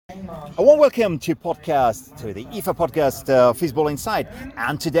A warm welcome to the IFA podcast, Fistball Inside.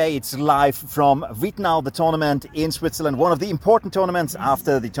 And today it's live from Widnau, the tournament in Switzerland, one of the important tournaments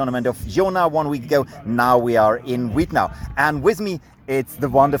after the tournament of Jona 1 week ago. Now we are in Widnau. And with me, it's the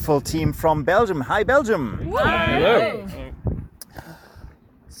wonderful team from Belgium. Hi, Belgium. Hello.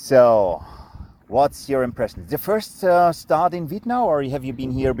 So, what's your impression? The first start in Widnau, or have you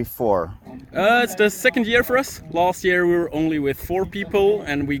been here before? It's the second year for us. Last year we were only with 4 people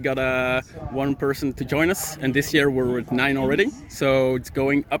and we got one person to join us. And this year we're with 9 already. So it's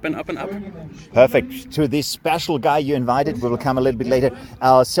going up and up and up. Perfect. To this special guy you invited, we will come a little bit later.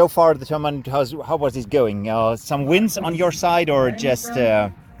 So far the tournament, how was it going? Some wins on your side or just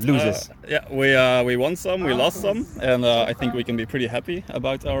losers? We won some, we lost some. And I think we can be pretty happy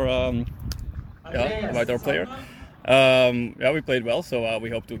about our player. We played well, so we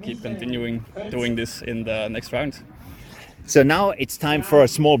hope to keep continuing doing this in the next round. So now it's time for a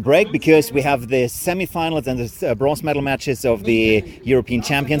small break because we have the semi-finals and the bronze medal matches of the European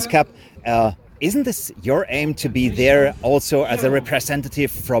Champions Cup. Isn't this your aim to be there also as a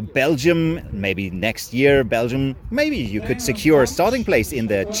representative from Belgium? Maybe next year, Belgium, maybe you could secure a starting place in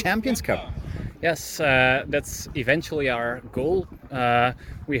the Champions Cup. Yes, that's eventually our goal.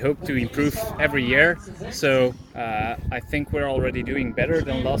 We hope to improve every year. So I think we're already doing better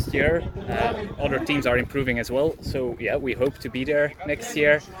than last year. Other teams are improving as well. So yeah, we hope to be there next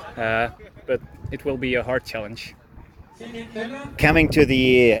year. But it will be a hard challenge. Coming to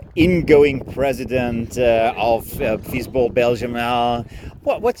the ingoing president of Fistball Belgium,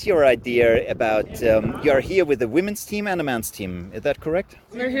 what's your idea about, you are here with the women's team and a men's team, is that correct?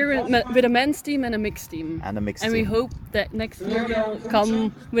 We're here with a men's team and a mixed team. And we hope that next year we'll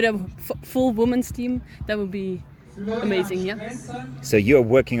come with a full women's team. That would be amazing, yeah. So you're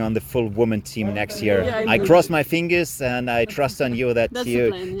working on the full women team next year. Yeah, I cross my fingers and I trust on you that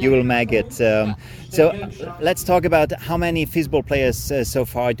you will make it. So let's talk about how many Fistball players so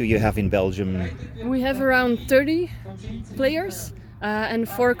far do you have in Belgium? We have around 30 players and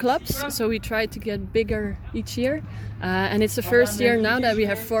 4 clubs, so we try to get bigger each year. And it's the first year now that we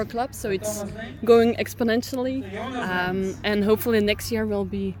have 4 clubs, so it's going exponentially. And hopefully next year we'll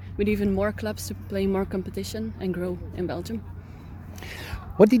be with even more clubs to play more competition and grow in Belgium.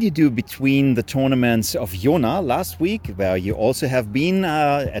 What did you do between the tournaments of Jona last week, where you also have been,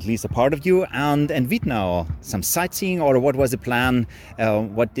 at least a part of you, and Widnau? Some sightseeing, or what was the plan?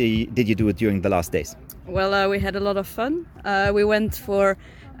 What did you do during the last days? Well, we had a lot of fun. We went for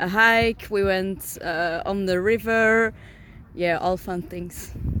a hike, we went on the river, all fun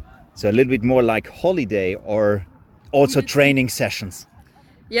things. So a little bit more like holiday or also training sessions?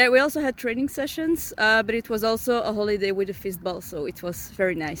 Yeah, we also had training sessions, but it was also a holiday with the Fistball, so it was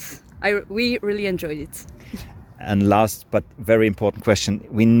very nice. We really enjoyed it. And last but very important question,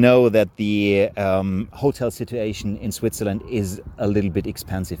 we know that the hotel situation in Switzerland is a little bit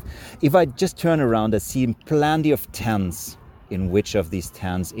expensive. If I just turn around, I see plenty of tents. In which of these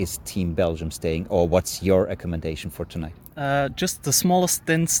tents is Team Belgium staying, or what's your recommendation for tonight? Just the smallest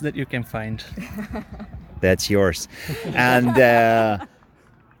tents that you can find. That's yours. And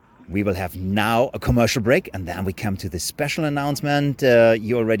we will have now a commercial break, and then we come to the special announcement.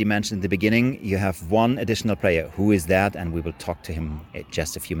 You already mentioned in the beginning, you have one additional player. Who is that? And we will talk to him in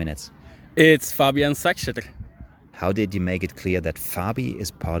just a few minutes. It's Fabi Sagstetter. How did you make it clear that Fabi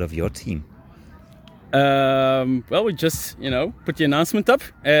is part of your team? We just, put the announcement up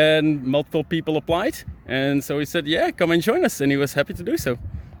and multiple people applied. And so he said, come and join us. And he was happy to do so.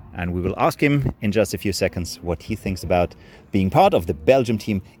 And we will ask him in just a few seconds what he thinks about being part of the Belgium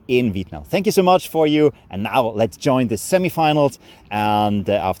team in Widnau. Thank you so much for you. And now let's join the semi-finals. And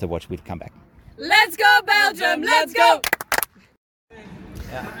afterwards we'll come back. Let's go Belgium! Let's go!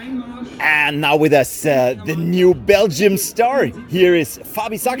 And now with us, the new Belgium star. Here is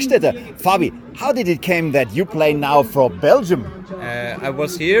Fabi Sagstetter. Fabi, how did it came that you play now for Belgium? I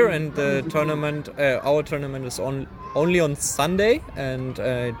was here, and the tournament, our tournament is only on Sunday, and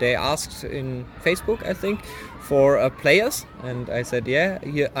they asked in Facebook, I think, for players, and I said,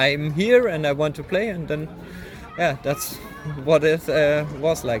 I'm here and I want to play, and then, that's what it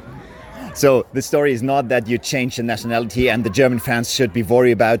was like. So the story is not that you changed the nationality and the German fans should be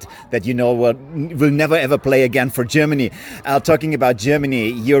worried about that, will never ever play again for Germany. Talking about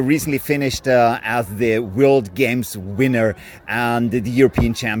Germany, you recently finished as the World Games winner and the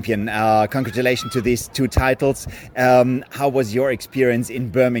European champion. Congratulations to these 2 titles. How was your experience in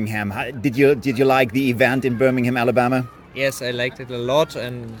Birmingham? Did you like the event in Birmingham, Alabama? Yes, I liked it a lot,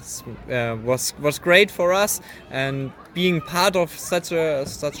 and was great for us. And being part of such a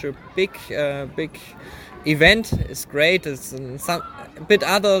big event is great. It's a bit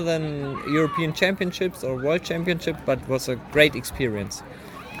other than European Championships or World Championship, but was a great experience.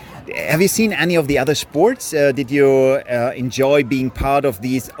 Have you seen any of the other sports? Did you enjoy being part of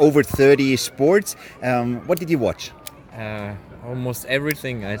these over 30 sports? What did you watch? Almost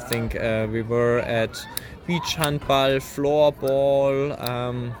everything. I think we were at beach handball, floorball.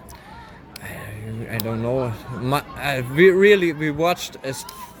 I don't know. We watched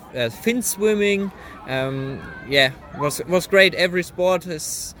fin swimming. Was great. Every sport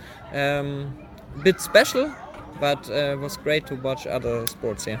is a bit special, but it was great to watch other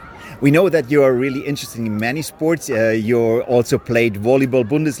sports. Yeah. We know that you are really interested in many sports. You also played volleyball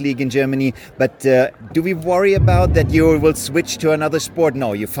Bundesliga in Germany. But do we worry about that you will switch to another sport?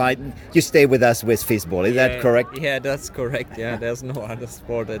 No, you stay with us with Fistball. Is that correct? Yeah, that's correct. Yeah, there's no other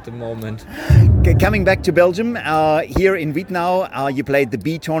sport at the moment. Coming back to Belgium, here in Widnau, you played the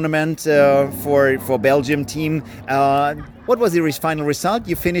B tournament for Belgium team. What was the final result?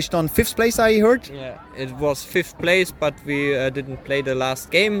 You finished on 5th place, I heard? Yeah, it was 5th place, but we didn't play the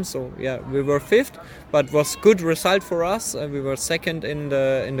last game, so yeah, we were 5th, but was good result for us. We were 2nd in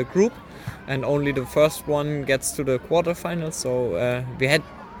the group, and only the first one gets to the quarterfinals. So we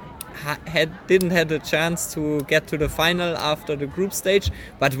didn't have a chance to get to the final after the group stage,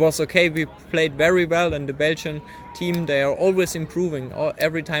 but it was okay. We played very well, and the Belgian team, they are always improving.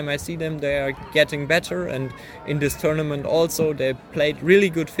 Every time I see them, they are getting better, and in this tournament also they played really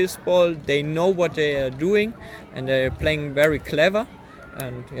good fistball. They know what they are doing, and they are playing very clever,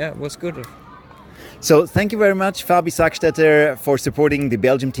 and yeah, it was good. So thank you very much, Fabi Sagstetter, for supporting the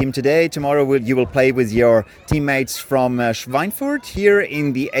Belgium team today. Tomorrow you will play with your teammates from Schweinfurt here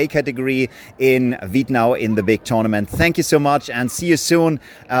in the A category in Widnau in the big tournament. Thank you so much, and see you soon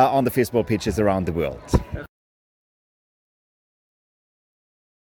on the fistball pitches around the world.